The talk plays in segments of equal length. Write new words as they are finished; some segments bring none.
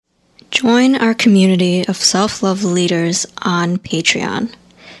Join our community of self-love leaders on Patreon.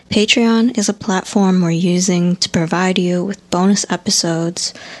 Patreon is a platform we're using to provide you with bonus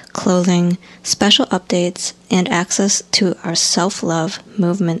episodes, clothing, special updates, and access to our self-love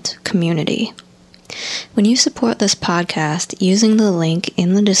movement community. When you support this podcast using the link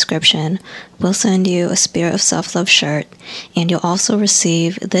in the description, we'll send you a Spirit of Self-Love shirt, and you'll also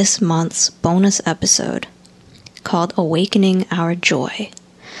receive this month's bonus episode called Awakening Our Joy.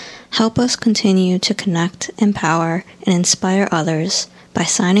 Help us continue to connect, empower, and inspire others by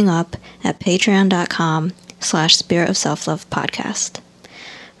signing up at patreon.com/Spirit of Self-Love podcast.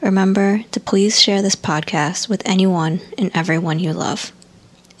 Remember to please share this podcast with anyone and everyone you love.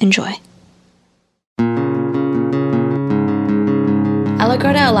 Enjoy.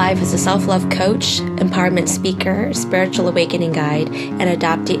 Allegrota Alive is a self-love coach, empowerment speaker, spiritual awakening guide, and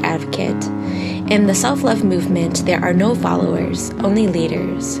adoptee advocate. In the self-love movement, there are no followers, only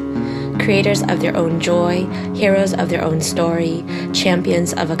leaders. Creators of their own joy, heroes of their own story,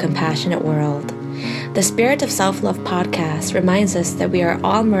 champions of a compassionate world. The Spirit of Self-Love podcast reminds us that we are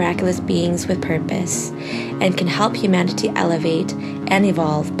all miraculous beings with purpose and can help humanity elevate and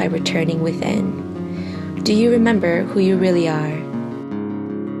evolve by returning within. Do you remember who you really are?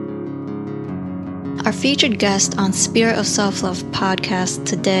 Our featured guest on Spirit of Self-Love podcast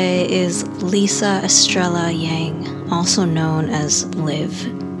today is Lisa Estrella Yang, also known as Liv.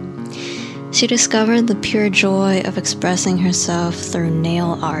 She discovered the pure joy of expressing herself through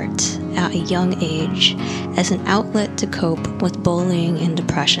nail art at a young age as an outlet to cope with bullying and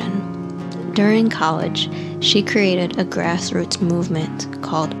depression. During college, she created a grassroots movement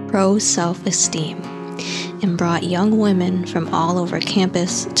called pro-self-esteem and brought young women from all over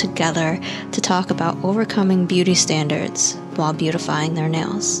campus together to talk about overcoming beauty standards while beautifying their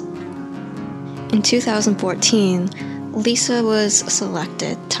nails. In 2014, Lisa was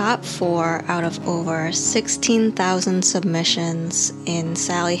selected top 4 out of over 16,000 submissions in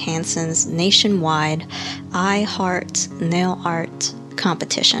Sally Hansen's nationwide I Heart Nail Art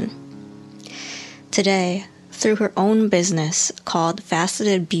competition. Today, through her own business called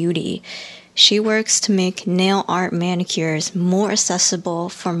Faceted Beauty, she works to make nail art manicures more accessible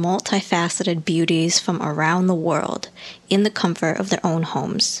for multifaceted beauties from around the world in the comfort of their own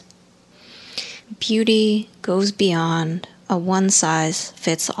homes. Beauty goes beyond a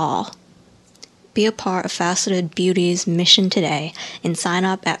one-size-fits-all. Be a part of Faceted Beauty's mission today and sign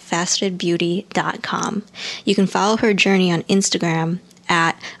up at facetedbeauty.com. You can follow her journey on Instagram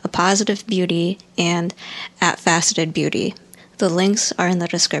at A Positive Beauty and at Faceted Beauty. The links are in the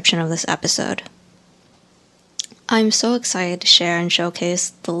description of this episode. I'm so excited to share and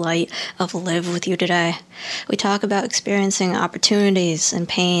showcase the light of Liv with you today. We talk about experiencing opportunities and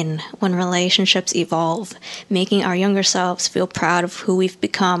pain when relationships evolve, making our younger selves feel proud of who we've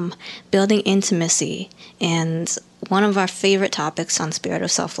become, building intimacy, and one of our favorite topics on Spirit of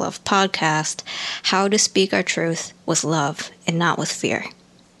Self-Love podcast, how to speak our truth with love and not with fear.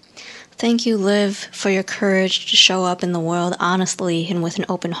 Thank you, Liv, for your courage to show up in the world honestly and with an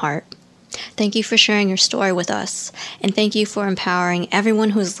open heart. Thank you for sharing your story with us, and thank you for empowering everyone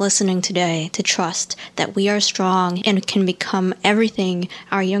who is listening today to trust that we are strong and can become everything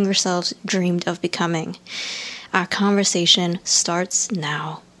our younger selves dreamed of becoming. Our conversation starts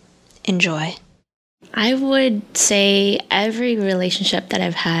now. Enjoy. I would say every relationship that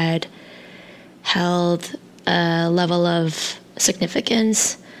I've had held a level of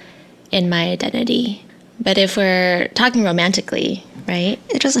significance in my identity. But if we're talking romantically, right?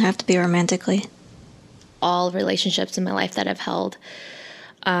 It doesn't have to be romantically. All relationships in my life that I've held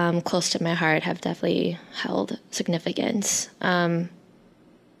close to my heart have definitely held significance. Of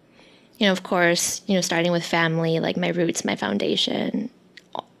course, starting with family, like my roots, my foundation.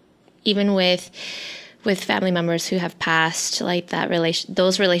 Even with family members who have passed, like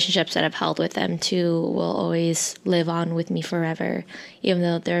those relationships that I've held with them too will always live on with me forever, even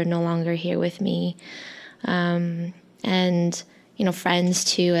though they're no longer here with me. Friends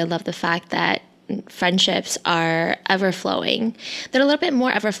too. I love the fact that friendships are ever-flowing. They're a little bit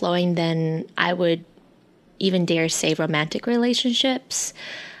more ever-flowing than I would even dare say romantic relationships.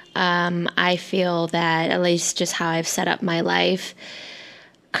 I feel that, at least just how I've set up my life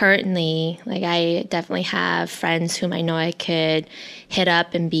currently, like I definitely have friends whom I know I could hit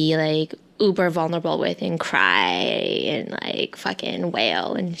up and be like uber vulnerable with and cry and like fucking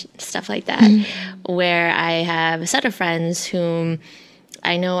wail and stuff like that. Mm-hmm. Where I have a set of friends whom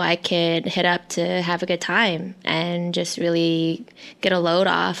I know I could hit up to have a good time and just really get a load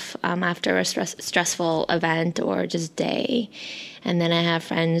off after a stressful event or just day. And then I have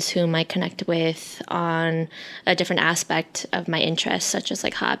friends whom I connect with on a different aspect of my interests, such as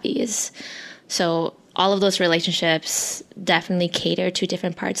like hobbies. So all of those relationships definitely cater to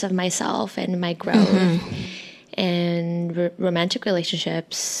different parts of myself and my growth. Mm-hmm. And romantic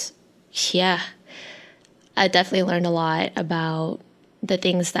relationships, yeah, I definitely learned a lot about the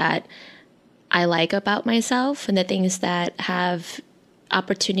things that I like about myself and the things that have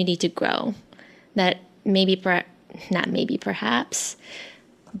opportunity to grow that perhaps,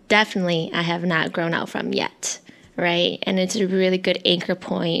 definitely I have not grown out from yet, right? And it's a really good anchor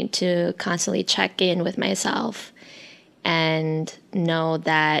point to constantly check in with myself and know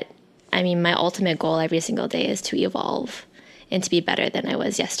that, my ultimate goal every single day is to evolve and to be better than I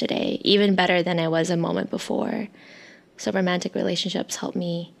was yesterday, even better than I was a moment before. So romantic relationships help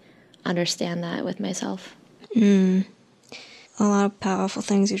me understand that with myself. A lot of powerful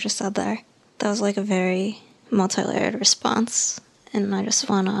things you just said there. That was like a very multi-layered response, and I just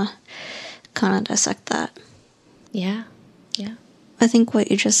want to kind of dissect that. Yeah. I think what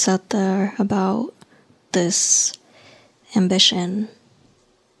you just said there about this ambition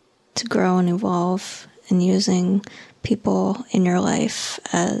to grow and evolve and using people in your life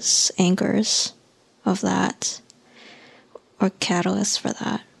as anchors of that or catalysts for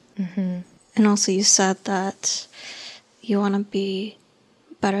that. Mm-hmm. And also you said that you want to be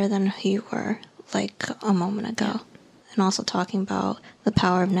better than who you were like a moment ago. Yeah. And also talking about the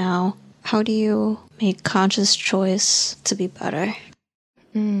power of now. How do you make conscious choice to be better?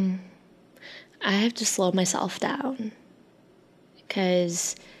 I have to slow myself down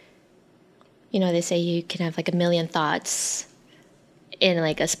because, they say you can have like a million thoughts in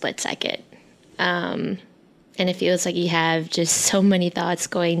like a split second. And it feels like you have just so many thoughts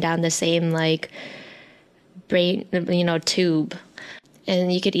going down the same like brain, tube.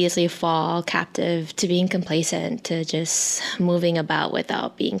 And you could easily fall captive to being complacent, to just moving about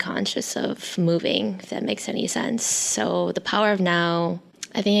without being conscious of moving, if that makes any sense. So the power of now,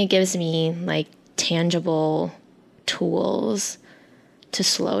 I think it gives me like tangible tools to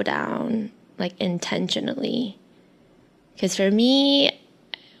slow down, like intentionally. Because for me,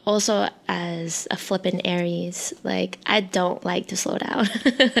 also as a flippin' Aries, like I don't like to slow down.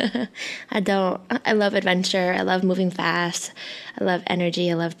 I love adventure. I love moving fast. I love energy.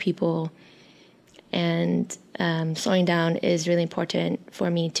 I love people. And slowing down is really important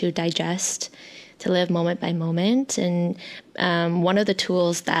for me to digest, to live moment by moment. And one of the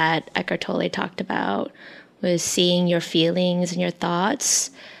tools that Eckhart Tolle talked about was seeing your feelings and your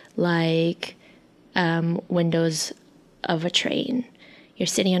thoughts like windows of a train. You're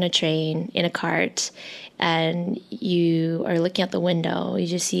sitting on a train in a cart and you are looking out the window. You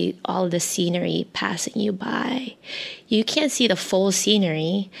just see all of the scenery passing you by. You can't see the full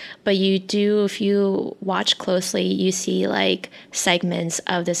scenery, but you do, if you watch closely, you see like segments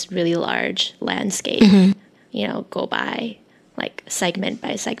of this really large landscape, go by, like segment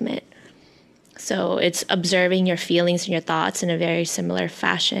by segment. So it's observing your feelings and your thoughts in a very similar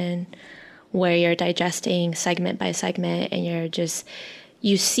fashion where you're digesting segment by segment and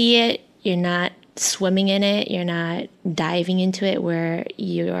you see it, you're not swimming in it, you're not diving into it where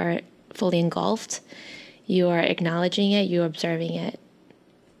you are fully engulfed. You are acknowledging it, you're observing it,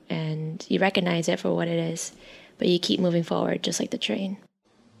 and you recognize it for what it is, but you keep moving forward just like the train.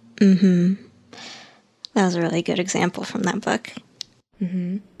 That was a really good example from that book.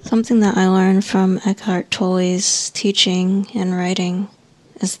 Something that I learned from Eckhart Tolle's teaching and writing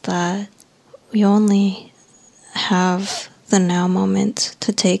is that we only have the now moment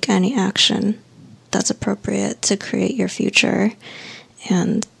to take any action that's appropriate to create your future.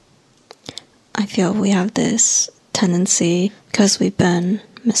 And I feel we have this tendency, because we've been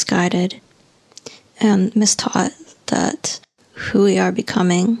misguided and mistaught, that who we are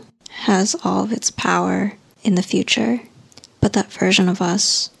becoming has all of its power in the future. But that version of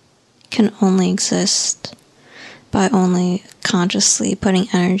us can only exist by only consciously putting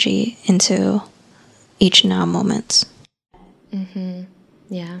energy into each now moment.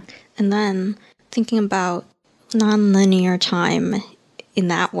 Yeah. And then thinking about non-linear time in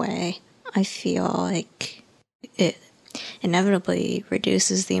that way, I feel like it inevitably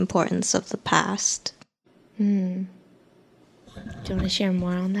reduces the importance of the past. Do you want to share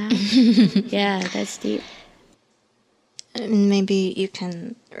more on that? Yeah, that's deep. And maybe you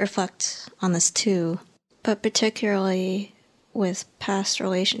can reflect on this too, but particularly with past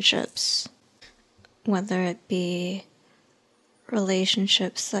relationships, whether it be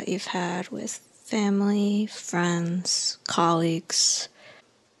relationships that you've had with family, friends, colleagues,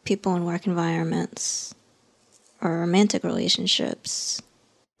 people in work environments or romantic relationships,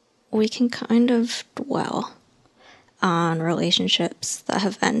 we can kind of dwell on relationships that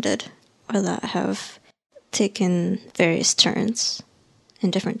have ended or that have taken various turns in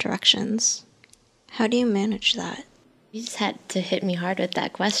different directions. How do you manage that? You just had to hit me hard with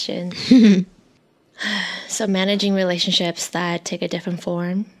that question. So managing relationships that take a different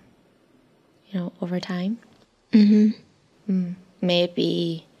form, over time.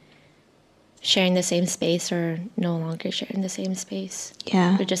 Maybe sharing the same space or no longer sharing the same space.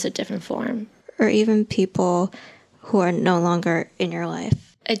 Yeah. But just a different form. Or even people who are no longer in your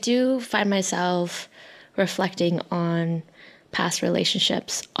life. I do find myself reflecting on past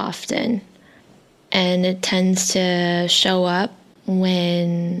relationships often. And it tends to show up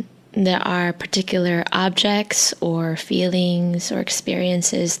when there are particular objects or feelings or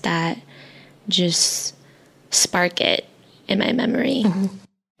experiences that just spark it in my memory.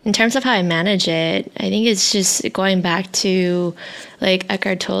 In terms of how I manage it, I think it's just going back to like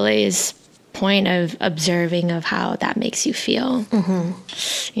Eckhart Tolle's point of observing of how that makes you feel.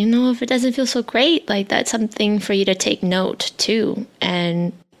 If it doesn't feel so great, like that's something for you to take note too.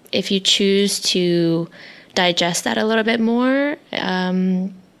 And if you choose to digest that a little bit more,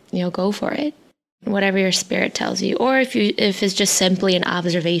 go for it. Whatever your spirit tells you. Or if it's just simply an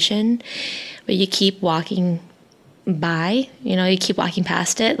observation, but you keep walking by, you keep walking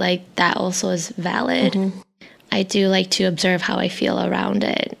past it, like that also is valid. I do like to observe how I feel around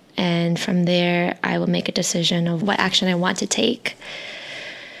it. And from there, I will make a decision of what action I want to take.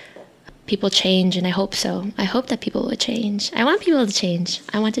 People change, and I hope so. I hope that people will change. I want people to change.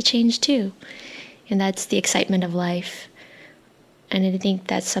 I want to change too. And that's the excitement of life. And I think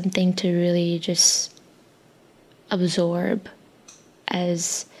that's something to really just absorb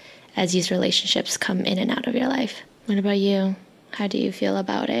as these relationships come in and out of your life. What about you? How do you feel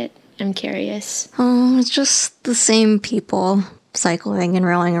about it? I'm curious. It's just the same people cycling and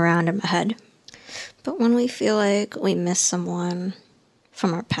rolling around in my head. But when we feel like we miss someone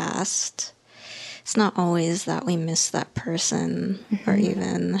from our past, it's not always that we miss that person or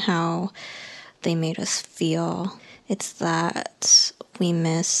even how they made us feel. It's that we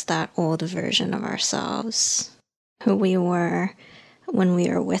miss that old version of ourselves, who we were when we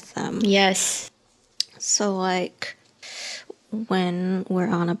were with them. Yes. So like when we're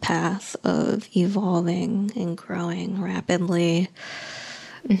on a path of evolving and growing rapidly,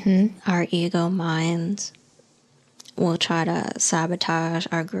 our ego mind will try to sabotage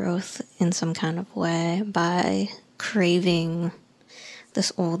our growth in some kind of way by craving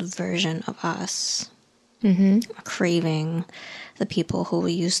this old version of us, craving the people who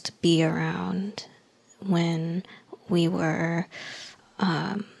we used to be around when we were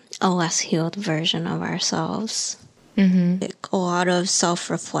a less healed version of ourselves. Like a lot of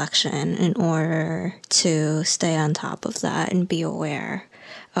self-reflection in order to stay on top of that and be aware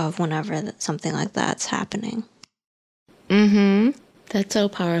of whenever something like that's happening. That's so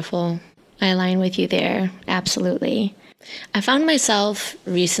powerful. I align with you there. Absolutely. I found myself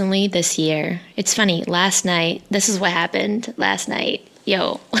recently this year. It's funny. Last night, this is what happened last night.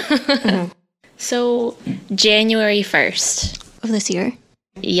 So January 1st. Of this year?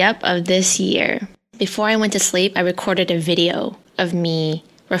 Yep, of this year. Before I went to sleep, I recorded a video of me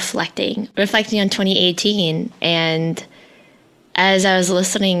reflecting on 2018. And as I was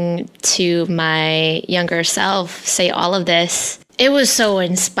listening to my younger self say all of this, it was so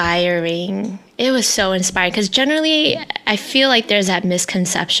inspiring. It was so inspiring because generally I feel like there's that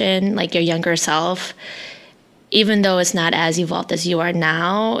misconception, like your younger self, even though it's not as evolved as you are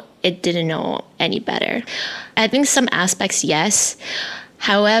now, it didn't know any better. I think some aspects, yes.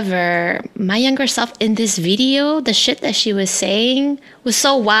 However, my younger self in this video, the shit that she was saying was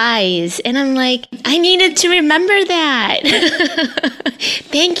so wise. And I'm like, I needed to remember that.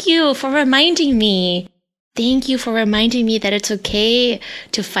 Thank you for reminding me. Thank you for reminding me that it's okay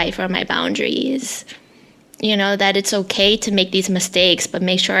to fight for my boundaries. That it's okay to make these mistakes, but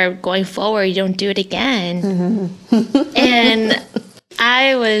make sure going forward you don't do it again. And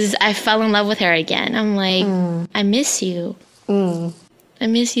I fell in love with her again. I'm like, I miss you. I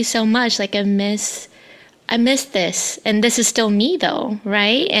miss you so much. Like I miss this. And this is still me though,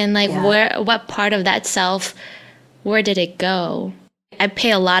 right? And like what part of that self, where did it go? I pay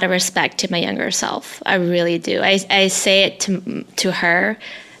a lot of respect to my younger self. I really do. I say it to her.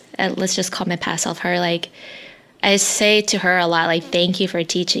 Let's just call my past self her. Like I say to her a lot, like, thank you for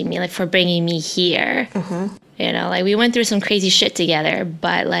teaching me, like for bringing me here. Like we went through some crazy shit together,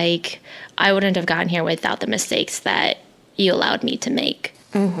 but like I wouldn't have gotten here without the mistakes that you allowed me to make.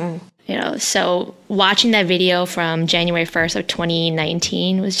 So watching that video from January 1st of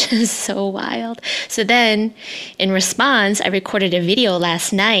 2019 was just so wild. So then in response, I recorded a video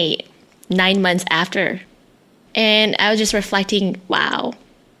last night, 9 months after. And I was just reflecting, wow,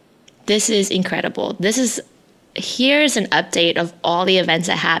 this is incredible. Here's an update of all the events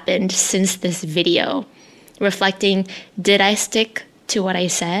that happened since this video. Reflecting, did I stick to what I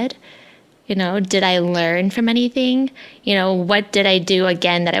said? Did I learn from anything? What did I do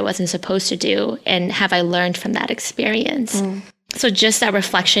again that I wasn't supposed to do? And have I learned from that experience? So just that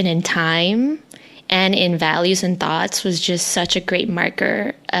reflection in time and in values and thoughts was just such a great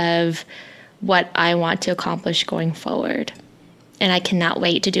marker of what I want to accomplish going forward. And I cannot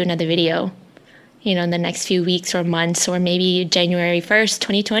wait to do another video, in the next few weeks or months, or maybe January 1st,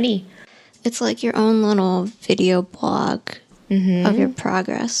 2020. It's like your own little video blog of your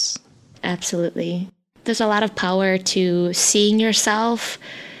progress. Absolutely. There's a lot of power to seeing yourself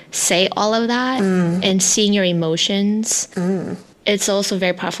say all of that and seeing your emotions. It's also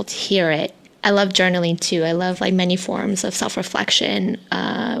very powerful to hear it. I love journaling too. I love many forms of self-reflection,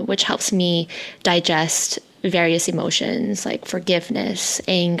 which helps me digest various emotions like forgiveness,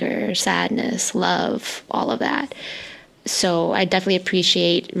 anger, sadness, love, all of that. So I definitely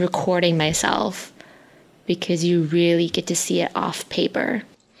appreciate recording myself because you really get to see it off paper.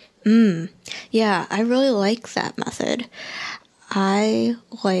 Yeah, I really like that method. I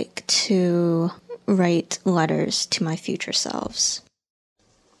like to write letters to my future selves.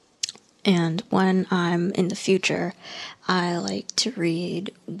 And when I'm in the future, I like to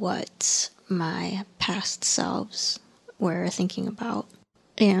read what my past selves were thinking about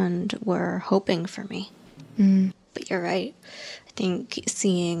and were hoping for me. But you're right. I think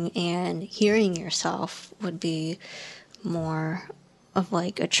seeing and hearing yourself would be more of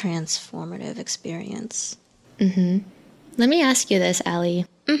a transformative experience. Let me ask you this, Allie.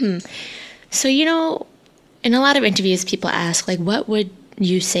 So, in a lot of interviews, people ask, what would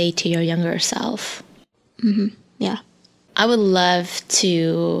you say to your younger self? Yeah. I would love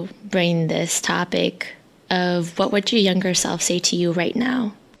to bring this topic of what would your younger self say to you right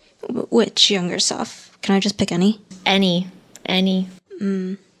now? Which younger self? Can I just pick any? Any.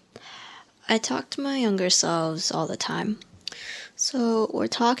 I talk to my younger selves all the time. So we're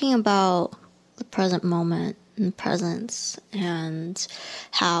talking about the present moment and presence and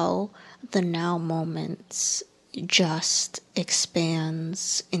how the now moment just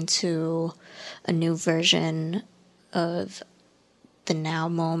expands into a new version of the now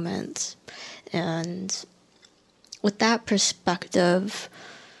moment. And with that perspective,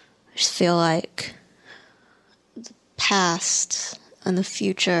 I just feel like the past and the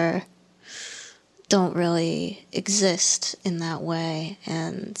future don't really exist in that way.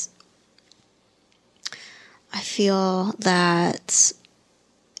 And I feel that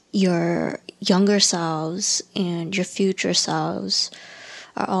your younger selves and your future selves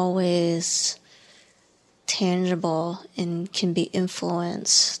are always tangible and can be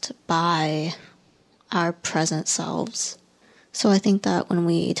influenced by our present selves. So I think that when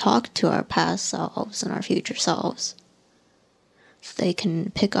we talk to our past selves and our future selves, they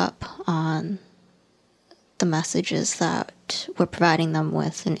can pick up on the messages that we're providing them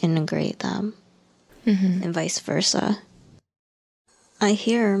with and integrate them, and vice versa. I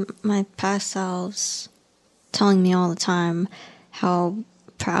hear my past selves telling me all the time how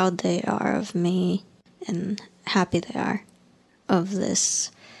proud they are of me and happy they are of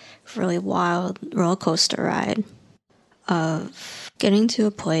this really wild roller coaster ride of getting to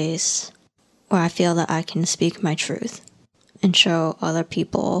a place where I feel that I can speak my truth and show other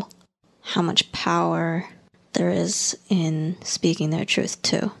people how much power there is in speaking their truth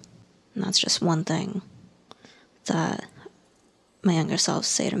too. And that's just one thing that my younger selves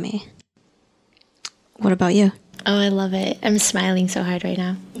say to me. What about you? Oh, I love it. I'm smiling so hard right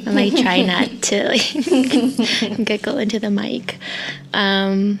now. I might try not to giggle into the mic.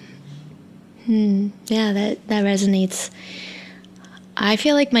 Yeah, that resonates. I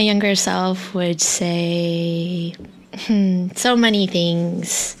feel like my younger self would say so many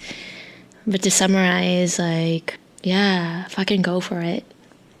things. But to summarize, yeah, fucking go for it.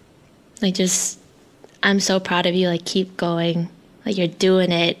 I'm so proud of you. Keep going. You're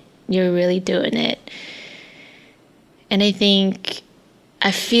doing it. You're really doing it. And I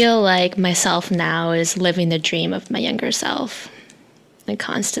feel like myself now is living the dream of my younger self,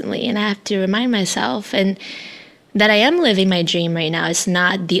 constantly. And I have to remind myself and that I am living my dream right now. It's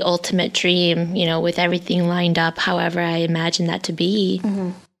not the ultimate dream, with everything lined up however I imagine that to be.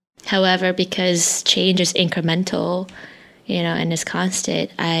 However, because change is incremental, and is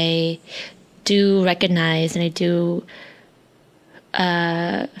constant, I do recognize and I do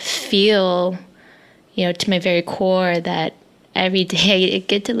feel, to my very core that every day I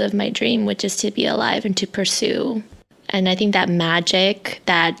get to live my dream, which is to be alive and to pursue. And I think that magic,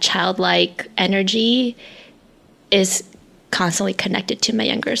 that childlike energy is constantly connected to my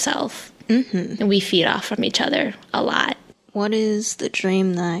younger self. Mm-hmm. And we feed off from each other a lot. What is the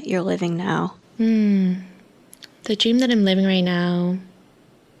dream that you're living now? The dream that I'm living right now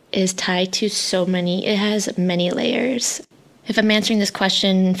is tied to it has many layers. If I'm answering this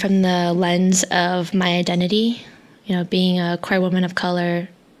question from the lens of my identity, being a queer woman of color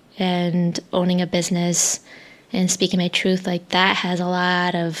and owning a business and speaking my truth, like that has a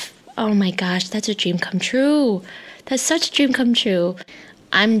lot of, oh my gosh, that's a dream come true. That's such a dream come true.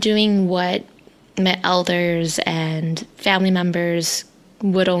 I'm doing what my elders and family members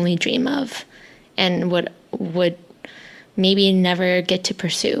would only dream of and would maybe never get to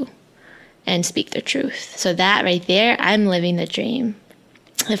pursue and speak the truth. So that right there, I'm living the dream.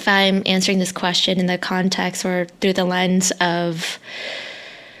 If I'm answering this question in the context or through the lens of,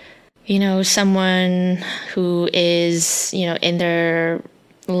 someone who is, in their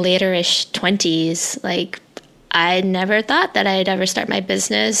later-ish 20s, like I never thought that I'd ever start my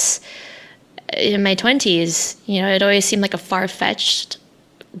business in my 20s. It always seemed like a far-fetched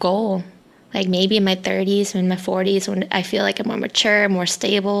goal. Like maybe in my 30s, in my 40s, when I feel like I'm more mature, more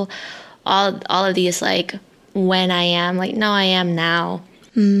stable, all of these, like when I am, like, no, I am now.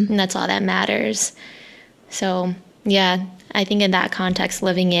 And that's all that matters. So yeah, I think in that context,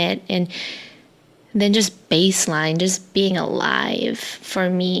 living it, and then just baseline, just being alive for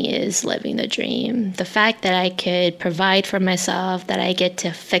me is living the dream. The fact that I could provide for myself, that I get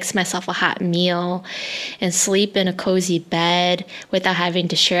to fix myself a hot meal and sleep in a cozy bed without having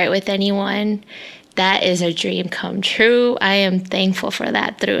to share it with anyone, that is a dream come true. I am thankful for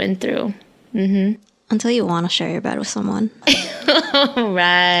that through and through. Mm-hmm. Until you want to share your bed with someone.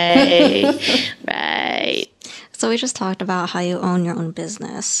 Right. So we just talked about how you own your own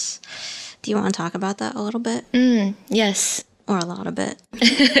business. Do you want to talk about that a little bit? Yes. Or a lot of it?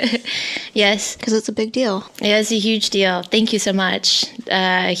 Yes. Because it's a big deal. Yeah, it's a huge deal. Thank you so much.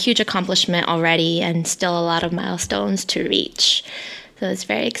 A huge accomplishment already and still a lot of milestones to reach. So it's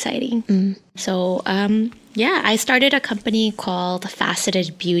very exciting. So, I started a company called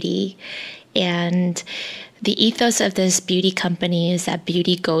Faceted Beauty. And the ethos of this beauty company is that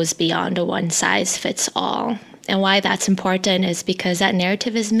beauty goes beyond a one-size-fits-all. And why that's important is because that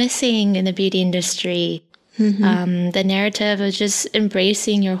narrative is missing in the beauty industry. The narrative of just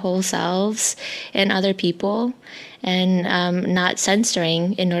embracing your whole selves and other people and not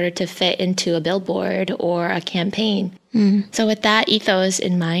censoring in order to fit into a billboard or a campaign. So with that ethos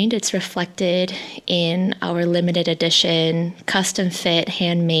in mind, it's reflected in our limited edition, custom fit,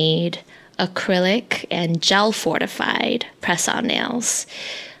 handmade, acrylic, and gel fortified press-on nails.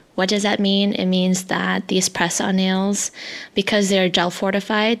 What does that mean? It means that these press-on nails, because they're gel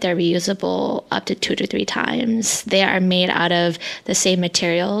fortified, they're reusable up to 2 to 3 times. They are made out of the same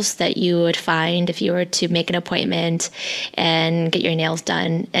materials that you would find if you were to make an appointment and get your nails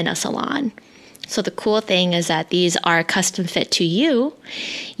done in a salon. So the cool thing is that these are custom fit to you.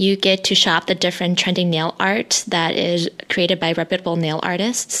 You get to shop the different trending nail art that is created by reputable nail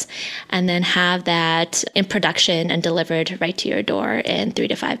artists and then have that in production and delivered right to your door in 3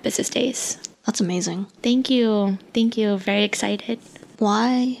 to 5 business days. That's amazing. Thank you. Thank you. Very excited.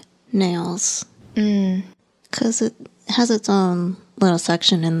 Why nails? Because it has its own little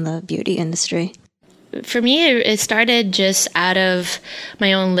section in the beauty industry. For me, it started just out of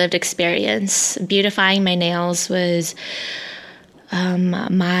my own lived experience. Beautifying my nails was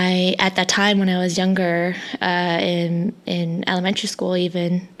at that time when I was younger, in elementary school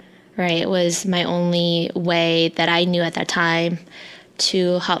even, right? It was my only way that I knew at that time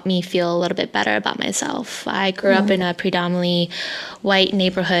to help me feel a little bit better about myself. I grew up in a predominantly white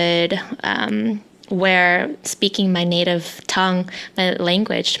neighborhood, where speaking my native tongue, my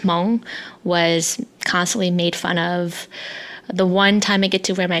language, Hmong, was constantly made fun of. The one time I get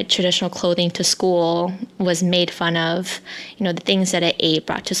to wear my traditional clothing to school was made fun of. The things that I ate,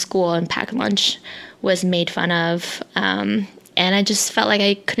 brought to school, and packed lunch was made fun of. And I just felt like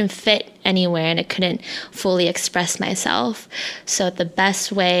I couldn't fit anywhere and I couldn't fully express myself. So the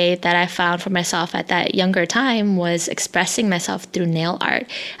best way that I found for myself at that younger time was expressing myself through nail art.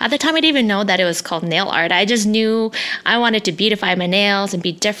 At the time, I didn't even know that it was called nail art. I just knew I wanted to beautify my nails and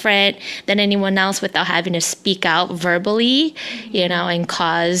be different than anyone else without having to speak out verbally, and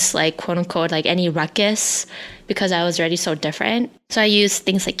cause, like, quote unquote, like any ruckus. because I was already so different. So I used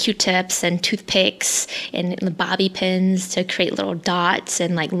things like Q-tips and toothpicks and the bobby pins to create little dots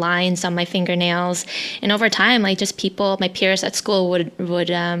and like lines on my fingernails. And over time, like just people, my peers at school would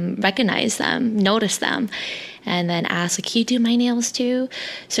recognize them, notice them, and then ask, like, can you do my nails too?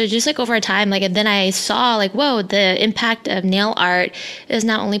 So just like over time, like, and then I saw like, whoa, the impact of nail art is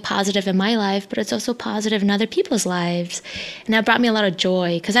not only positive in my life, but it's also positive in other people's lives. And that brought me a lot of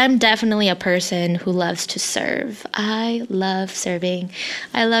joy, because I'm definitely a person who loves to serve. I love serving.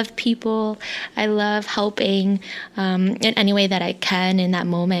 I love people. I love helping in any way that I can in that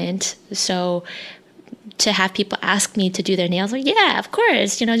moment. So to have people ask me to do their nails, like, yeah, of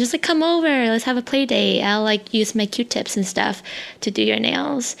course, just like come over, let's have a play date. I'll like use my Q-tips and stuff to do your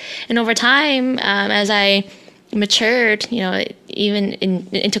nails. And over time, as I matured, even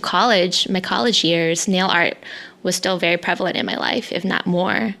into college, my college years, nail art was still very prevalent in my life, if not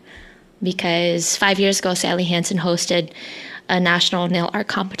more, because 5 years ago, Sally Hansen hosted a national nail art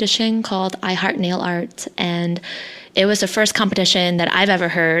competition called I Heart Nail Art. And it was the first competition that I've ever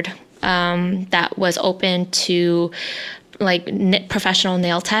heard that was open to like professional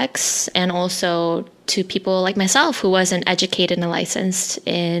nail techs and also to people like myself who wasn't educated and licensed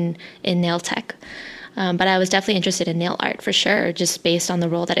in nail tech. But I was definitely interested in nail art for sure, just based on the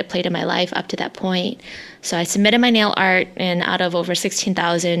role that it played in my life up to that point. So I submitted my nail art, and out of over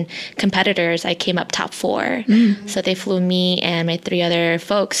 16,000 competitors, I came up top 4. Mm. So they flew me and my 3 other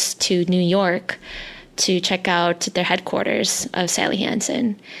folks to New York to check out their headquarters of Sally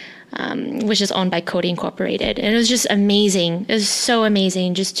Hansen. Which is owned by Coty Incorporated. And it was just amazing. It was so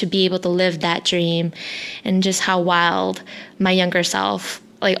amazing just to be able to live that dream, and just how wild my younger self,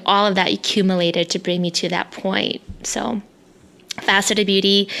 like all of that accumulated to bring me to that point. So Faceted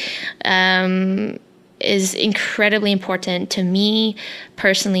Beauty is incredibly important to me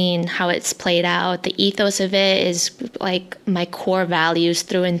personally, and how it's played out. The ethos of it is like my core values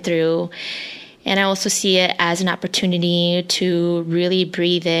through and through. And I also see it as an opportunity to really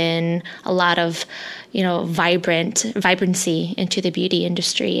breathe in a lot of, vibrancy into the beauty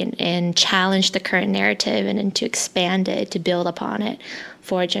industry, and challenge the current narrative, and to expand it, to build upon it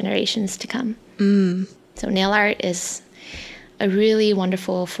for generations to come. Mm. So nail art is a really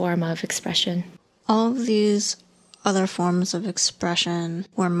wonderful form of expression. All of these other forms of expression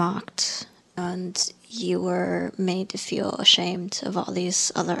were mocked, and you were made to feel ashamed of all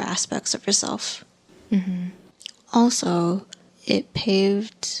these other aspects of yourself. Mm-hmm. Also, it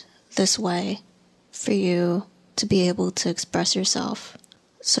paved this way for you to be able to express yourself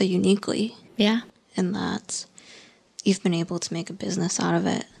so uniquely. Yeah. In that you've been able to make a business out of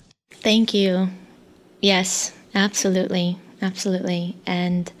it. Thank you. Yes, absolutely. Absolutely.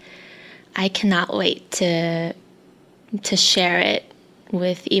 And I cannot wait to share it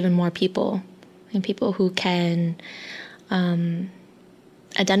with even more people, and people who can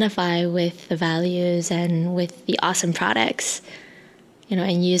identify with the values and with the awesome products,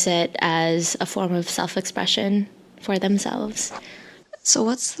 and use it as a form of self-expression for themselves. So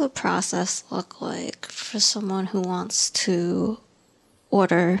what's the process look like for someone who wants to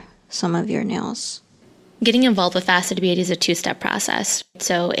order some of your nails? Getting involved with Faceted Beauty is a 2-step process.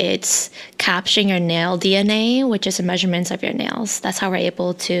 So it's capturing your nail DNA, which is the measurements of your nails. That's how we're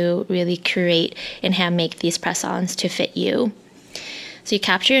able to really create and hand make these press-ons to fit you. So you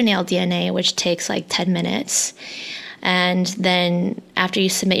capture your nail DNA, which takes like 10 minutes. And then after you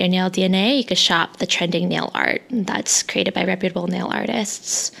submit your nail DNA, you can shop the trending nail art that's created by reputable nail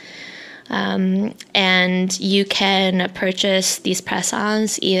artists. And you can purchase these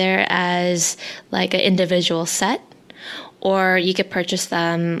press-ons either as like an individual set, or you could purchase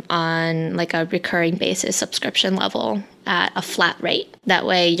them on like a recurring basis subscription level at a flat rate. That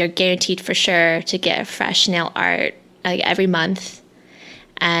way you're guaranteed for sure to get fresh nail art like every month.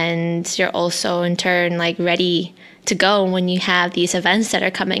 And you're also in turn like ready to go when you have these events that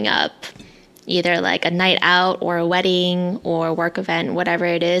are coming up, either like a night out or a wedding or a work event, whatever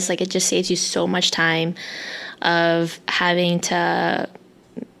it is. Like, it just saves you so much time of having to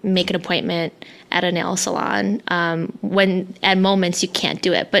make an appointment at a nail salon when at moments you can't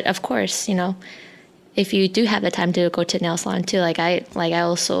do it. But of course, if you do have the time to go to a nail salon too, I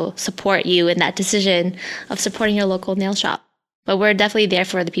also support you in that decision of supporting your local nail shop. But we're definitely there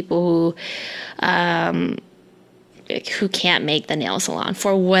for the people who can't make the nail salon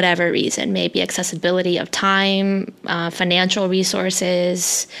for whatever reason, maybe accessibility of time, financial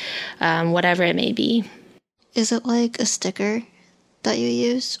resources, whatever it may be. Is it like a sticker that you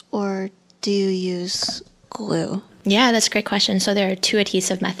use, or do you use glue? Yeah, that's a great question. So there are two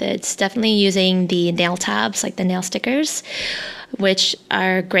adhesive methods. Definitely using the nail tabs, like the nail stickers, which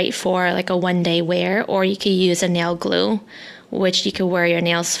are great for like a 1-day wear, or you could use a nail glue, which you could wear your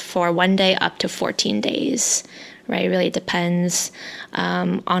nails for 1 day up to 14 days, right? It really depends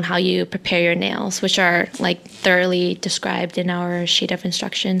on how you prepare your nails, which are like thoroughly described in our sheet of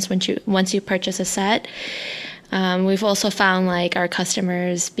instructions once you purchase a set. We've also found like our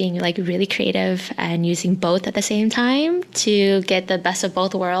customers being like really creative and using both at the same time to get the best of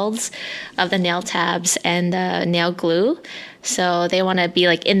both worlds of the nail tabs and the nail glue. So they want to be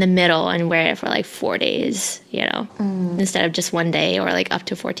like in the middle and wear it for like 4 days, instead of just 1 day or like up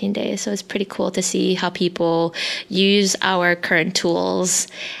to 14 days. So it's pretty cool to see how people use our current tools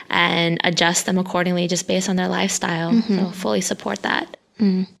and adjust them accordingly just based on their lifestyle. So fully support that.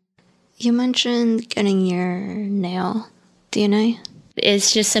 You mentioned getting your nail DNA.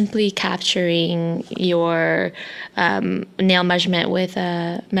 It's just simply capturing your nail measurement with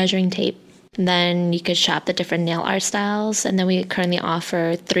a measuring tape. Then you could shop the different nail art styles. And then we currently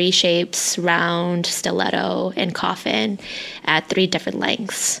offer 3 shapes: round, stiletto, and coffin at 3 different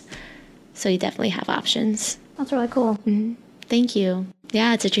lengths. So you definitely have options. That's really cool. Thank you.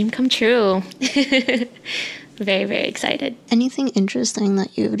 Yeah, it's a dream come true. Very, very excited. Anything interesting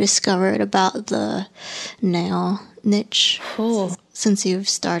that you've discovered about the nail niche since you've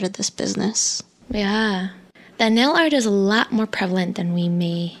started this business? Yeah. The nail art is a lot more prevalent than we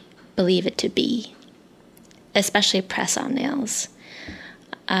may believe it to be, especially press-on nails.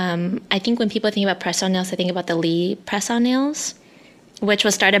 I think when people think about press-on nails, they think about the Lee press-on nails, which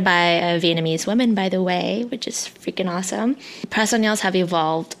was started by a Vietnamese woman, by the way, which is freaking awesome. Press-on nails have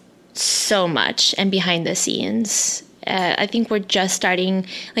evolved so much and behind the scenes. I think we're just starting,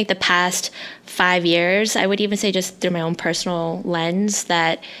 like the past 5 years, I would even say just through my own personal lens,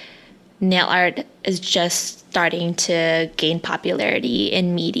 that nail art is just starting to gain popularity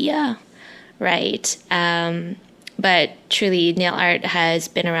in media, right? But truly, nail art has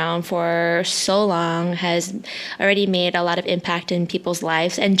been around for so long, has already made a lot of impact in people's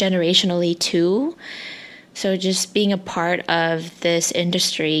lives and generationally too. So just being a part of this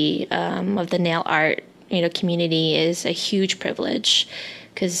industry of the nail art, community is a huge privilege,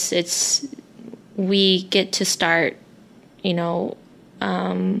 because we get to start, we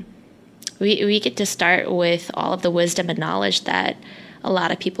get to start with all of the wisdom and knowledge that a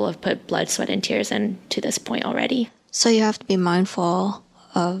lot of people have put blood, sweat, and tears in to this point already. So you have to be mindful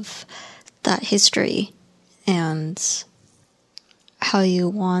of that history and how you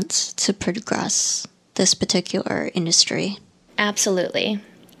want to progress this particular industry. Absolutely.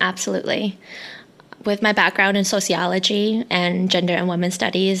 Absolutely. With my background in sociology and gender and women's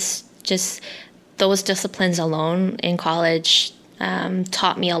studies, just those disciplines alone in college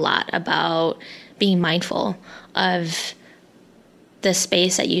taught me a lot about being mindful of the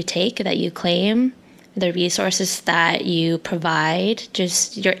space that you take, that you claim, the resources that you provide,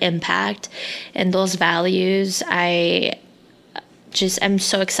 just your impact and those values. I just am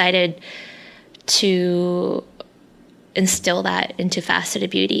so excited to instill that into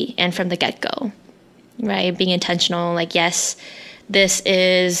Faceted Beauty, and from the get-go, right? Being intentional, like, yes, this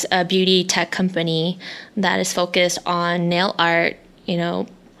is a beauty tech company that is focused on nail art,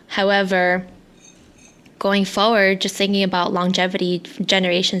 However, going forward, just thinking about longevity,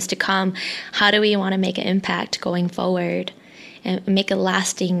 generations to come, how do we want to make an impact going forward and make a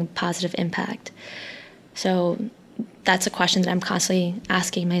lasting positive impact? So that's a question that I'm constantly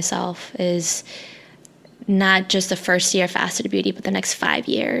asking myself, is not just the first year of Faceted Beauty, but the next 5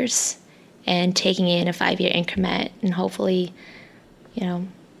 years, and taking it in a 5-year increment, and hopefully,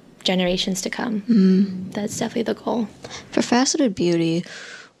 generations to come. That's definitely the goal. For Faceted Beauty,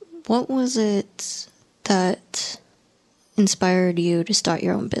 what was it that inspired you to start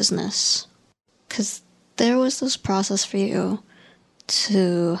your own business? Because there was this process for you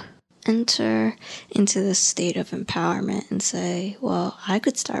to enter into this state of empowerment and say, well, I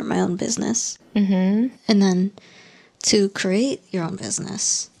could start my own business. And then to create your own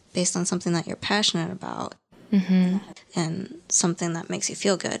business based on something that you're passionate about and something that makes you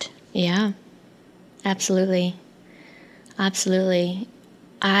feel good. Yeah, absolutely. Absolutely.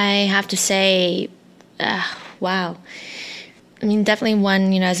 I have to say, wow. I mean, definitely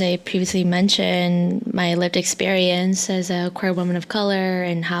one, as I previously mentioned, my lived experience as a queer woman of color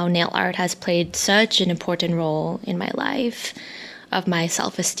and how nail art has played such an important role in my life, of my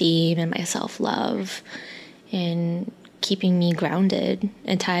self-esteem and my self-love, and keeping me grounded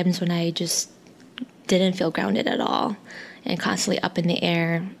in times when I just didn't feel grounded at all and constantly up in the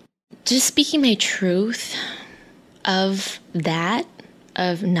air. Just speaking my truth of that,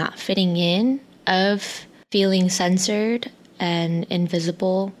 of not fitting in, of feeling censored and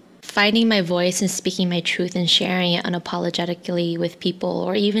invisible, finding my voice and speaking my truth and sharing it unapologetically with people,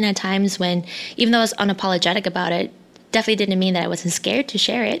 or even at times when, even though I was unapologetic about it, definitely didn't mean that I wasn't scared to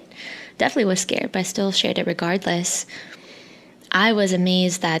share it. Definitely was scared, but I still shared it regardless. I was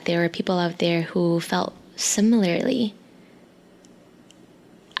amazed that there were people out there who felt similarly.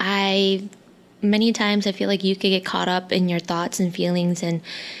 Many times I feel like you could get caught up in your thoughts and feelings and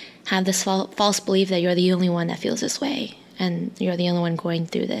have this false belief that you're the only one that feels this way and you're the only one going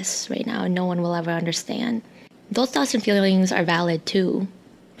through this right now and no one will ever understand. Those thoughts and feelings are valid too,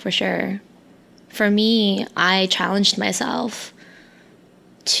 for sure. For me, I challenged myself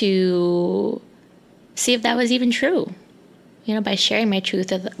to see if that was even true, by sharing my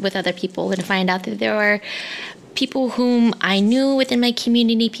truth with other people, and find out that there were people whom I knew within my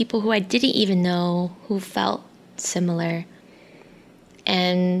community, people who I didn't even know, who felt similar.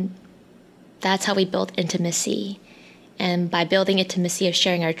 And that's how we built intimacy. And by building intimacy of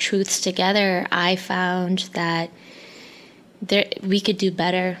sharing our truths together, I found that we could do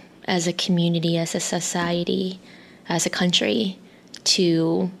better as a community, as a society, as a country,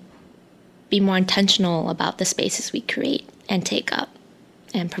 to be more intentional about the spaces we create and take up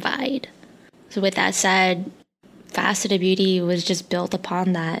and provide. So with that said, Faceted Beauty was just built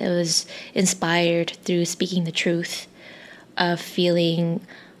upon that. It was inspired through speaking the truth of feeling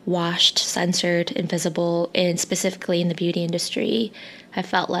washed, censored, invisible, and specifically in the beauty industry. I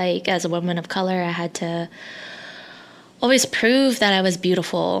felt like as a woman of color, I had to always prove that I was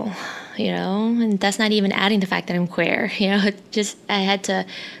beautiful, and that's not even adding the fact that I'm queer, I had to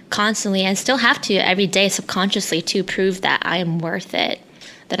constantly, and still have to every day subconsciously, to prove that I am worth it,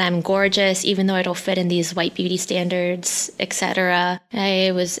 that I'm gorgeous, even though I don't fit in these white beauty standards, etc.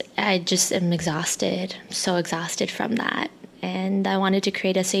 I just am exhausted, so exhausted from that. And I wanted to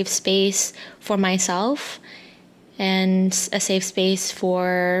create a safe space for myself and a safe space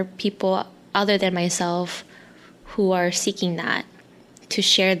for people other than myself who are seeking that, to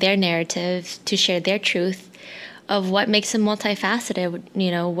share their narrative, to share their truth of what makes them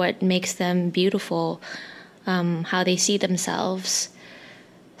multifaceted, what makes them beautiful, how they see themselves.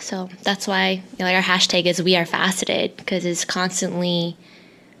 So that's why our hashtag is We Are Faceted, because it's constantly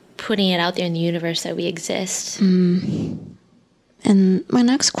putting it out there in the universe that we exist. And my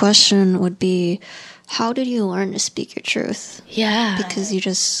next question would be, how did you learn to speak your truth? Yeah. Because you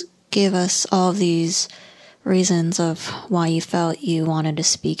just gave us all these reasons of why you felt you wanted to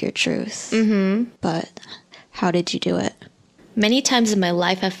speak your truth. Mm-hmm. But how did you do it? Many times in my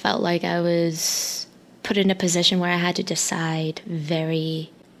life, I felt like I was put in a position where I had to decide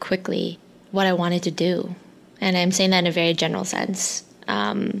very quickly what I wanted to do. And I'm saying that in a very general sense.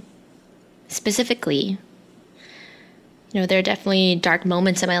 Specifically, there are definitely dark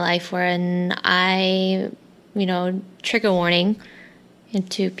moments in my life wherein I, trigger warning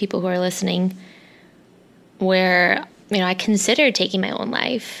into people who are listening, where, I considered taking my own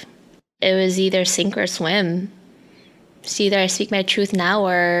life. It was either sink or swim. It's either I speak my truth now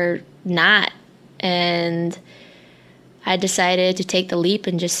or not. And I decided to take the leap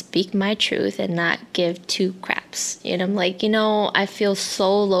and just speak my truth and not give two craps. And I'm like, I feel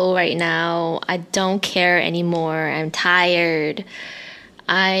so low right now. I don't care anymore. I'm tired.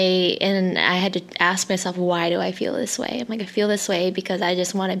 I had to ask myself, why do I feel this way? I'm like, I feel this way because I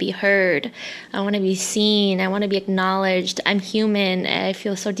just want to be heard. I want to be seen. I want to be acknowledged. I'm human. I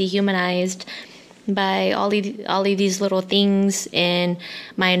feel so dehumanized by all of these little things in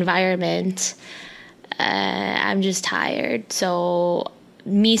my environment. I'm just tired. So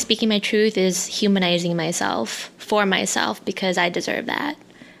me speaking my truth is humanizing myself for myself, because I deserve that.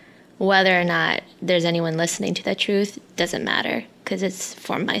 Whether or not there's anyone listening to that truth doesn't matter, because it's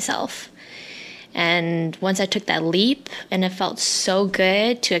for myself. And once I took that leap, and it felt so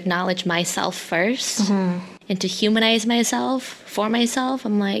good to acknowledge myself first, and to humanize myself for myself,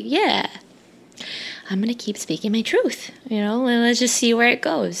 I'm like, yeah, I'm going to keep speaking my truth, and let's just see where it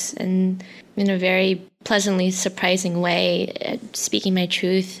goes. And in a very pleasantly surprising way, speaking my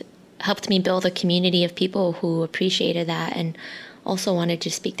truth helped me build a community of people who appreciated that and also wanted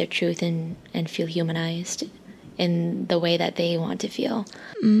to speak their truth and feel humanized in the way that they want to feel.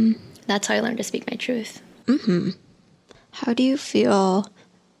 That's how I learned to speak my truth. How do you feel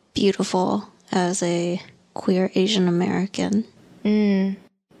beautiful as a queer Asian American?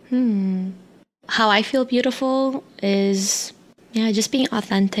 How I feel beautiful is, just being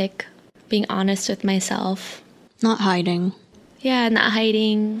authentic, being honest with myself. Not hiding. Yeah, not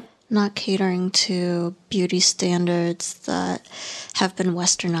hiding. Not catering to beauty standards that have been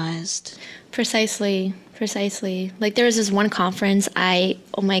westernized. Precisely. Like there was this one conference,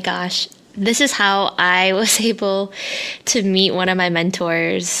 oh my gosh, This is how I was able to meet one of my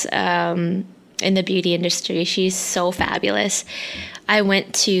mentors in the beauty industry. She's so fabulous. I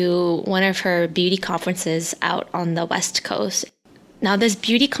went to one of her beauty conferences out on the West Coast. Now, this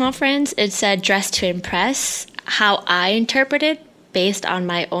beauty conference, it said dress to impress. How I interpreted based on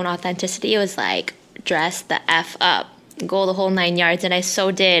my own authenticity, it was like, dress the F up, go the whole 9 yards. And I so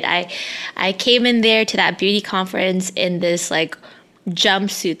did. I came in there to that beauty conference in this like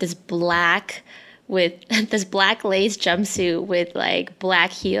jumpsuit, this black lace jumpsuit with like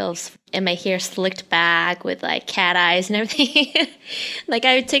black heels and my hair slicked back with like cat eyes and everything. Like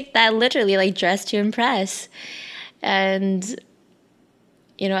I would take that literally, like dress to impress. And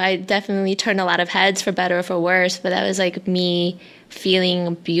I definitely turned a lot of heads for better or for worse, but that was like me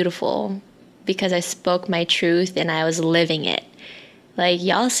feeling beautiful because I spoke my truth and I was living it. Like,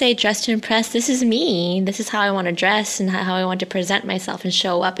 y'all say dress to impress. This is me. This is how I want to dress and how I want to present myself and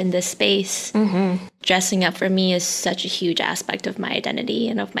show up in this space. Mm-hmm. Dressing up for me is such a huge aspect of my identity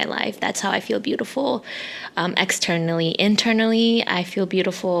and of my life. That's how I feel beautiful externally. Internally, I feel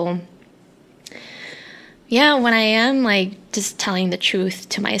beautiful. Yeah, when I am like just telling the truth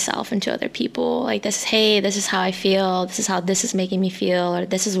to myself and to other people, like this is how I feel. This is how this is making me feel, or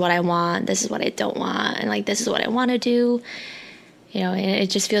this is what I want. This is what I don't want. And like, this is what I want to do. And it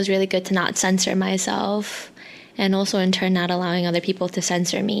just feels really good to not censor myself and also in turn not allowing other people to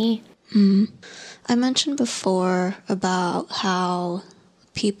censor me. I mentioned before about how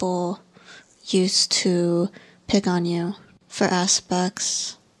people used to pick on you for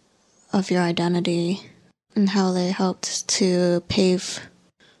aspects of your identity and how they helped to pave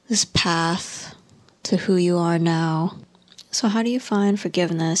this path to who you are now. So how do you find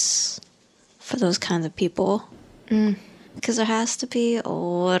forgiveness for those kinds of people? Because there has to be a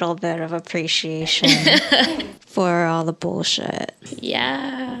little bit of appreciation for all the bullshit.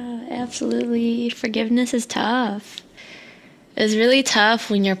 Yeah, absolutely. Forgiveness is tough. It's really tough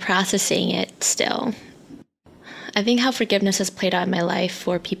when you're processing it still. I think how forgiveness has played out in my life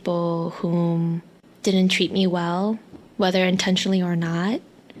for people whom didn't treat me well, whether intentionally or not.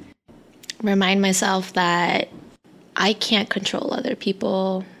 Remind myself that I can't control other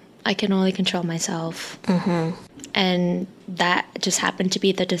people. I can only control myself. Mm-hmm. And that just happened to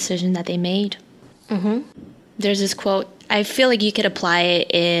be the decision that they made. Mm-hmm. There's this quote, I feel like you could apply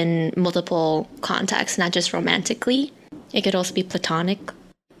it in multiple contexts, not just romantically. It could also be platonic.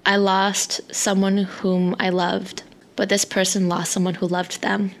 I lost someone whom I loved, but this person lost someone who loved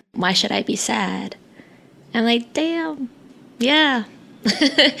them. Why should I be sad? I'm like, damn, yeah.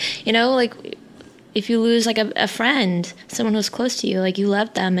 Like if you lose like a friend, someone who's close to you, like you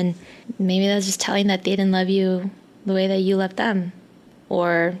loved them, and maybe that's just telling that they didn't love you the way that you loved them,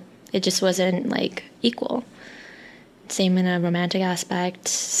 or it just wasn't like equal. Same in a romantic aspect.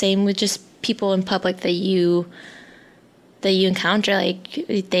 Same with just people in public that you encounter, like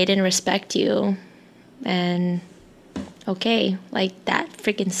they didn't respect you, and okay, like that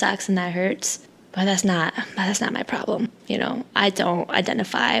freaking sucks and that hurts. But that's not my problem. I don't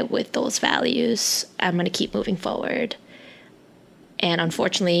identify with those values. I'm going to keep moving forward. And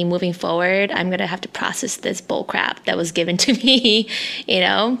unfortunately, moving forward, I'm going to have to process this bull crap that was given to me,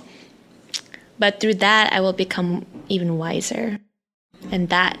 But through that, I will become even wiser. And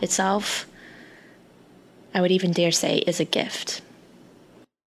that itself, I would even dare say, is a gift.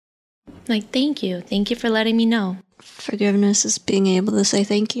 Like, thank you. Thank you for letting me know. Forgiveness is being able to say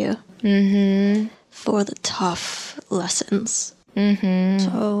thank you. Mm-hmm. For the tough lessons. Mm-hmm.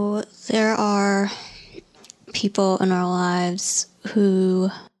 So there are people in our lives who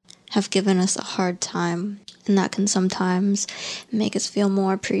have given us a hard time, and that can sometimes make us feel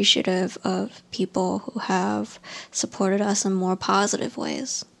more appreciative of people who have supported us in more positive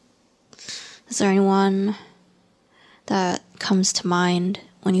ways. Is there anyone that comes to mind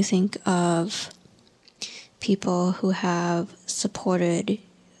when you think of people who have supported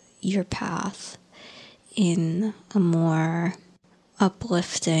your path in a more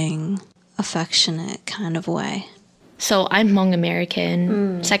uplifting, affectionate kind of way? So I'm Hmong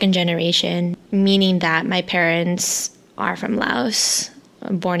American, second generation, meaning that my parents are from Laos,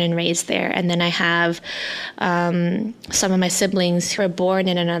 born and raised there. And then I have some of my siblings who are born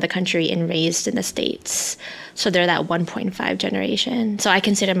in another country and raised in the States. So they're that 1.5 generation. So I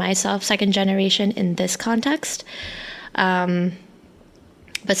consider myself second generation in this context. But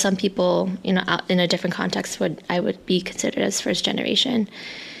some people, out in a different context, I would be considered as first generation.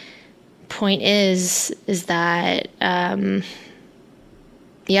 Point is that,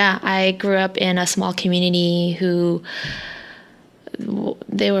 I grew up in a small community who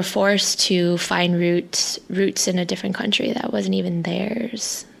they were forced to find roots in a different country that wasn't even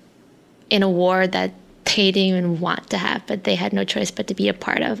theirs. in a war that they didn't even want to have, but they had no choice but to be a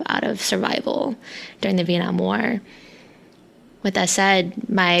part of out of survival during the Vietnam War. With that said,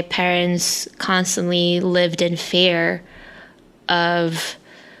 my parents constantly lived in fear of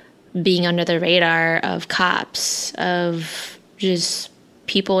being under the radar of cops, of just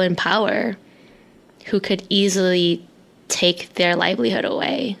people in power who could easily take their livelihood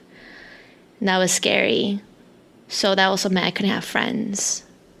away. And that was scary. So that also meant I couldn't have friends.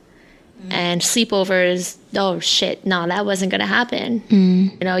 And sleepovers, oh shit, no, that wasn't going to happen.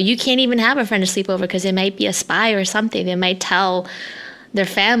 You know, you can't even have a friend to sleep over because it might be a spy or something. They might tell their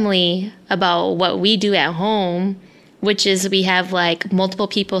family about what we do at home, which is we have like multiple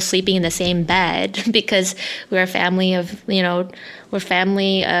people sleeping in the same bed because we're a family of, you know, we're a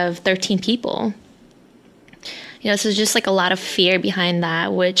family of 13 people. You know, so there's just like a lot of fear behind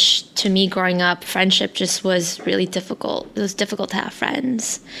that, which to me growing up, friendship just was really difficult. It was difficult to have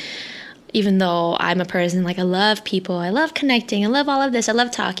friends. Even though I'm a person, like I love people, I love connecting, I love all of this, I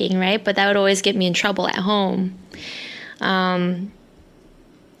love talking, right? But that would always get me in trouble at home.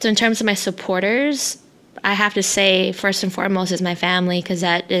 So in terms of my supporters, I have to say first and foremost is my family, because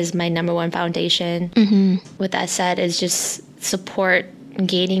that is my number one foundation. With that said, is just support,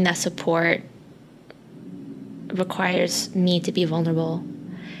 gaining that support requires me to be vulnerable.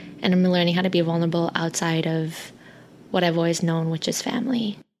 And I'm learning how to be vulnerable outside of what I've always known, which is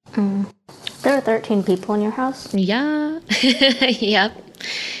family. There are 13 people in your house? Yeah. Yep.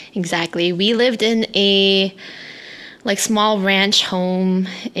 Exactly. We lived in a like small ranch home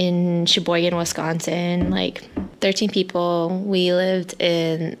in Sheboygan, Wisconsin. Like 13 people. We lived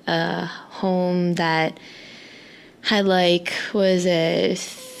in a home that had like, was it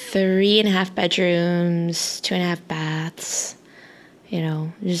 3.5 bedrooms, 2.5 baths. You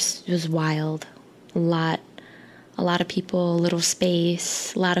know, it was wild. A lot of people, little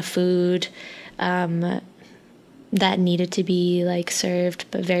space, a lot of food that needed to be like served,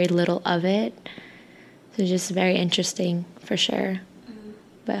 but very little of it. So just very interesting for sure.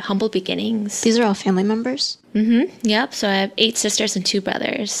 But humble beginnings. These are all family members? Yep. So I have 8 sisters and 2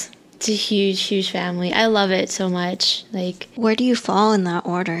 brothers. It's a huge, huge family. I love it so much. Like, where do you fall in that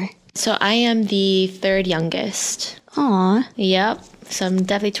order? So I am the 3rd youngest. Aw. Yep. So I'm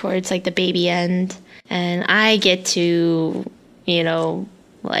definitely towards like the baby end. And I get to, you know,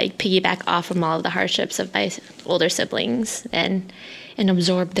 like piggyback off from all of the hardships of my older siblings and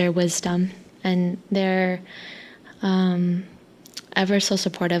absorb their wisdom. And they're ever so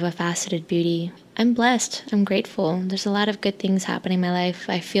supportive of Faceted Beauty. I'm blessed. I'm grateful. There's a lot of good things happening in my life.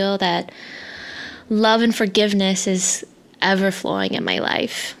 I feel that love and forgiveness is ever flowing in my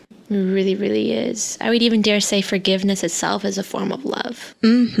life. It really, really is. I would even dare say forgiveness itself is a form of love.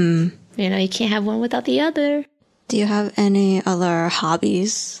 You know, you can't have one without the other. Do you have any other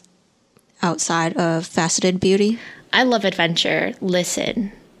hobbies outside of Faceted Beauty? I love adventure.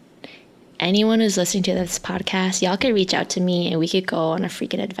 Listen, anyone who's listening to this podcast, y'all could reach out to me and we could go on a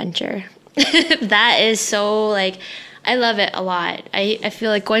freaking adventure. That is so, like, I love it a lot. I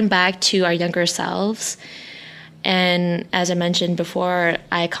feel like going back to our younger selves, and as I mentioned before,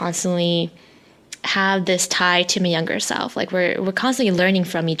 I constantly have this tie to my younger self. Like we're constantly learning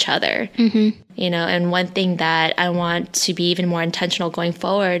from each other, you know, and one thing that I want to be even more intentional going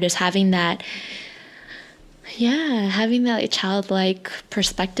forward is having that like, childlike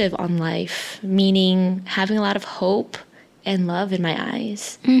perspective on life, meaning having a lot of hope and love in my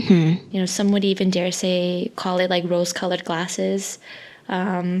eyes. You know, some would even dare say, call it like rose-colored glasses.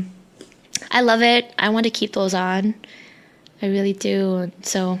 I love it. I want to keep those on. I really do.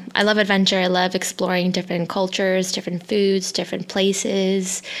 So I love adventure. I love exploring different cultures, different foods, different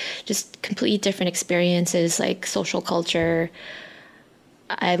places, just completely different experiences, like social culture.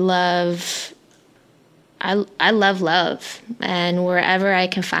 I love love. And wherever I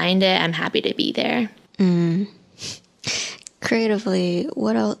can find it, I'm happy to be there. Creatively,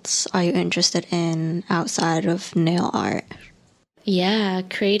 what else are you interested in outside of nail art? Yeah,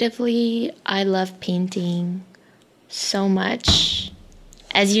 creatively, I love painting so much.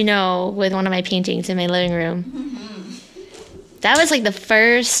 As you know, with one of my paintings in my living room. That was like the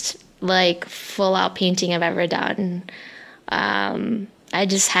first like full out painting I've ever done. I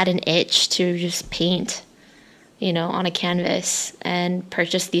just had an itch to just paint, you know, on a canvas and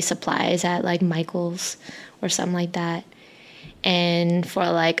purchase these supplies at like Michael's or something like that. And for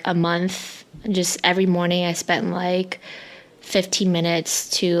like a month, just every morning I spent like 15 minutes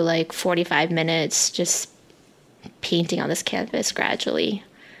to like 45 minutes just painting on this canvas gradually.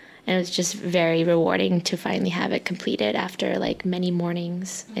 And it was just very rewarding to finally have it completed after like many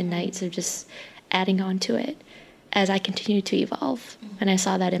mornings and nights of just adding on to it. as I continue to evolve. And I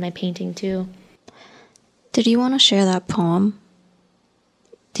saw that in my painting too. Did you want to share that poem?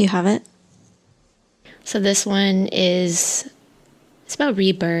 Do you have it? So this one it's about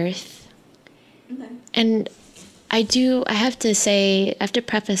rebirth. Okay. And I have to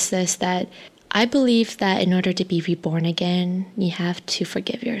preface this that I believe that in order to be reborn again, you have to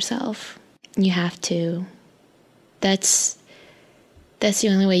forgive yourself. You have to. That's the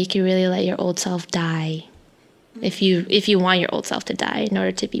only way you can really let your old self die. If you want your old self to die in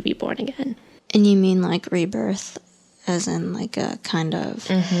order to be reborn again. And you mean like rebirth, as in like a kind of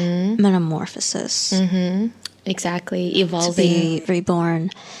metamorphosis. Mm-hmm. Exactly. Evolving. To be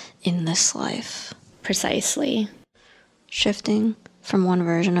reborn in this life. Precisely. Shifting from one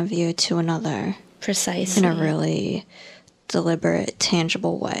version of you to another. Precisely. In a really deliberate,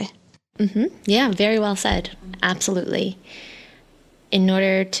 tangible way. Mm-hmm. Yeah, very well said. Absolutely. In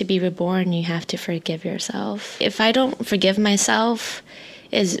order to be reborn, you have to forgive yourself. If I don't forgive myself,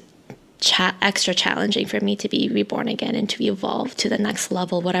 it's extra challenging for me to be reborn again and to evolve to the next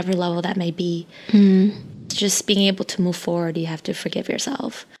level, whatever level that may be. Just being able to move forward, you have to forgive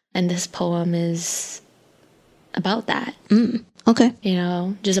yourself. And this poem is about that. Okay. You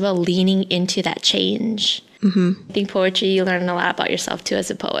know, just about leaning into that change. I think poetry, you learn a lot about yourself too as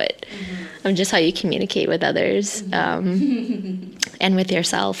a poet. Just how you communicate with others and with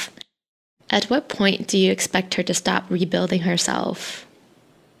yourself. At what point do you expect her to stop rebuilding herself?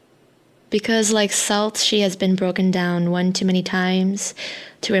 Because like salt, she has been broken down one too many times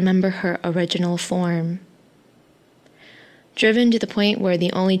to remember her original form. Driven to the point where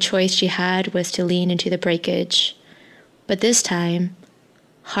the only choice she had was to lean into the breakage. But this time,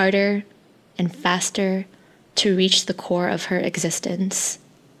 harder and faster to reach the core of her existence.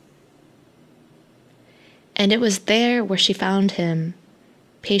 And it was there where she found him,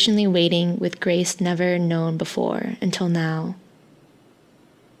 patiently waiting with grace never known before until now.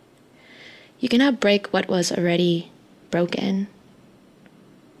 You cannot break what was already broken.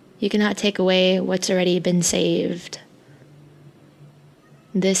 You cannot take away what's already been saved.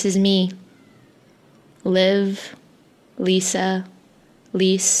 This is me. Live, Lisa,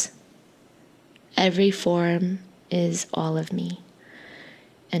 Lise. Every form is all of me,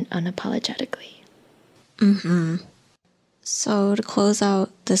 and unapologetically. So to close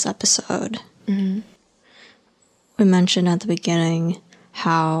out this episode, we mentioned at the beginning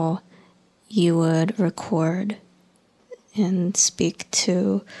how you would record and speak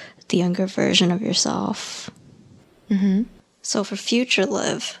to the younger version of yourself. So for future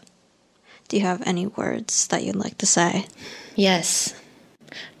Liv, do you have any words that you'd like to say? Yes.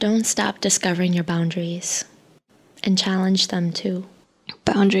 Don't stop discovering your boundaries and challenge them too.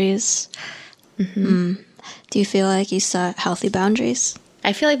 Boundaries. Do you feel like you set healthy boundaries?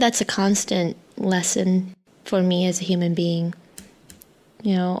 I feel like that's a constant lesson for me as a human being.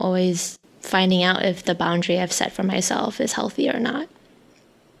 You know, always finding out if the boundary I've set for myself is healthy or not.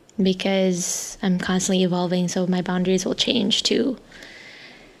 Because I'm constantly evolving, so my boundaries will change too.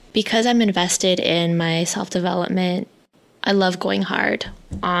 Because I'm invested in my self-development, I love going hard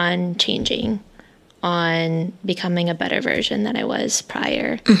on changing, on becoming a better version than I was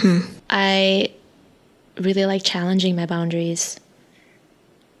prior. I really like challenging my boundaries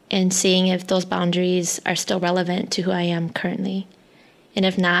and seeing if those boundaries are still relevant to who I am currently. And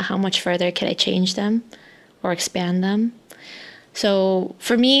if not, how much further can I change them or expand them? So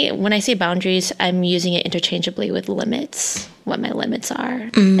for me, when I say boundaries, I'm using it interchangeably with limits, what my limits are,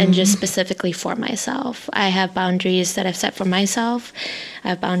 and just specifically for myself. I have boundaries that I've set for myself. I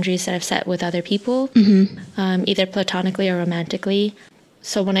have boundaries that I've set with other people, either platonically or romantically.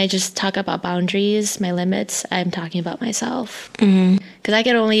 So when I just talk about boundaries, my limits, I'm talking about myself. Because I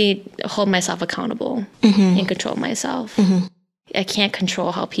can only hold myself accountable and control myself. I can't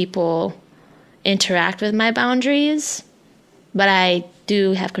control how people interact with my boundaries, but I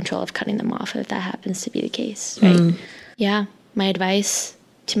do have control of cutting them off if that happens to be the case, right? Yeah, my advice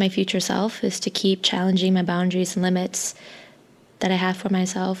to my future self is to keep challenging my boundaries and limits that I have for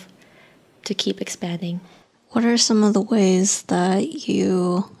myself, to keep expanding. What are some of the ways that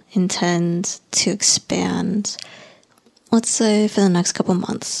you intend to expand, let's say, for the next couple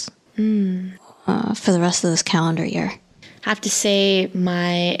months, for the rest of this calendar year? I have to say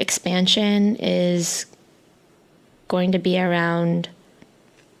my expansion is going to be around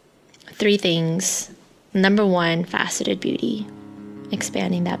 3 things. Number 1, Faceted Beauty,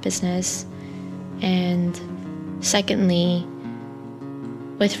 expanding that business. And secondly,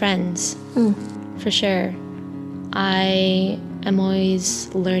 with friends, for sure. I am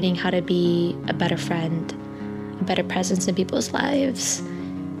always learning how to be a better friend, a better presence in people's lives,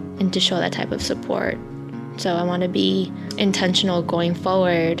 and to show that type of support So I want to be intentional going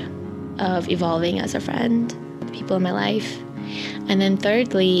forward of evolving as a friend, the people in my life. And then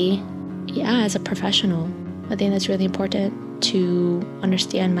thirdly, as a professional, I think that's really important to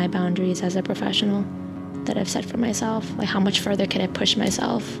understand my boundaries as a professional that I've set for myself. Like, how much further can I push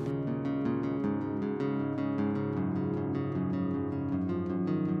myself?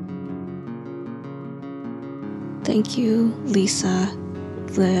 Thank you, Lisa,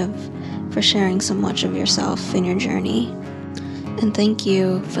 Liv, for sharing so much of yourself in your journey. And thank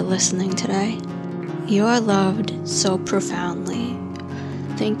you for listening today. You are loved so profoundly.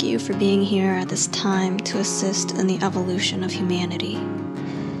 Thank you for being here at this time to assist in the evolution of humanity.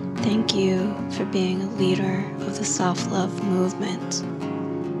 Thank you for being a leader of the self-love movement.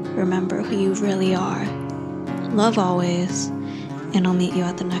 Remember who you really are. Love always, and I'll meet you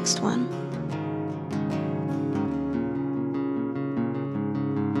at the next one.